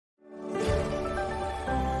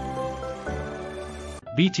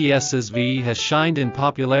BTS's V has shined in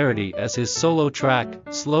popularity as his solo track,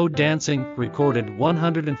 Slow Dancing, recorded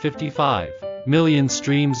 155 million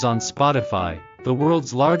streams on Spotify, the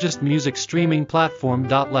world's largest music streaming platform.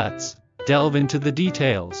 Let's delve into the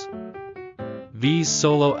details. V's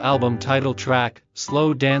solo album title track,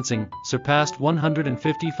 Slow Dancing, surpassed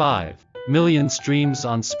 155 million streams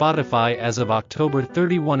on Spotify as of October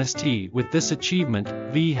 31 st. With this achievement,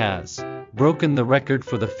 V has broken the record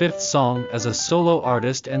for the fifth song as a solo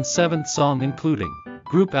artist and seventh song including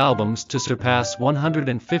group albums to surpass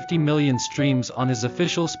 150 million streams on his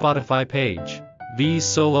official Spotify page. V's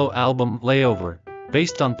solo album, Layover,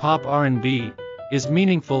 based on pop R&B, is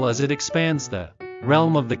meaningful as it expands the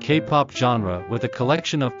realm of the K-pop genre with a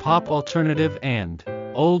collection of pop alternative and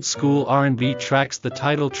old-school R&B tracks. The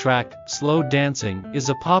title track, Slow Dancing, is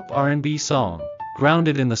a pop R&B song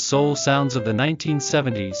grounded in the soul sounds of the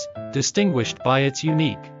 1970s, distinguished by its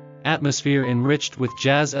unique atmosphere enriched with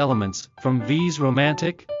jazz elements, from V's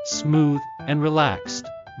romantic, smooth, and relaxed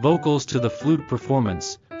vocals to the flute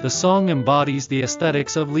performance. The song embodies the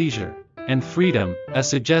aesthetics of leisure and freedom, as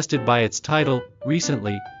suggested by its title.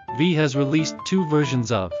 Recently, V has released two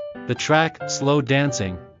versions of the track, Slow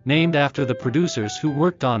Dancing, named after the producers who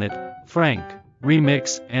worked on it, Frank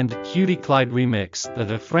Remix and Cutie Clyde Remix.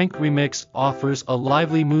 The Frank Remix offers a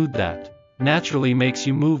lively mood that naturally makes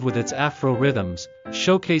you move with its Afro rhythms,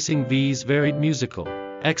 showcasing V's varied musical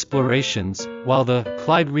explorations, while the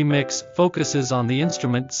Clyde Remix focuses on the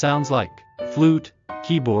instrument sounds like flute,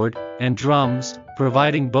 keyboard, and drums,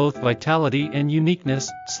 providing both vitality and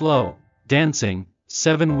uniqueness. Slow Dancing,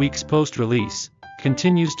 7 weeks post-release,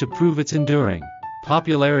 continues to prove its enduring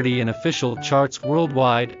popularity in official charts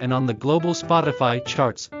worldwide and on the global Spotify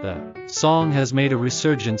charts. The song has made a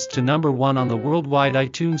resurgence to number 1 on the worldwide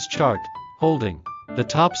iTunes chart, holding the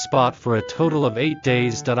top spot for a total of 8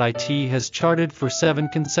 days. It has charted for 7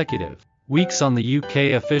 consecutive weeks on the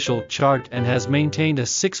UK official chart and has maintained a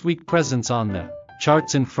 6-week presence on the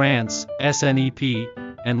charts in France,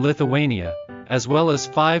 SNEP, and Lithuania, as well as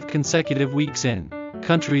 5 consecutive weeks in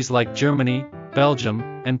countries like Germany, Belgium,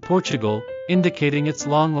 and Portugal, indicating its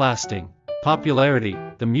long-lasting popularity.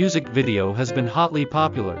 The music video has been hotly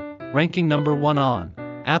popular, ranking number 1 on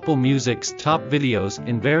Apple Music's top videos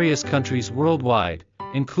in various countries worldwide,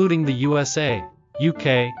 including the USA,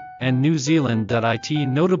 UK, and New Zealand. It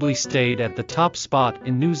notably stayed at the top spot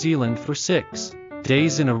in New Zealand for 6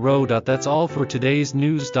 days in a row. That's all for today's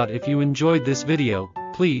news. If you enjoyed this video,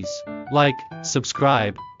 please like,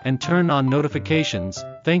 subscribe, and turn on notifications.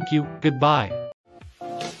 Thank you. Goodbye.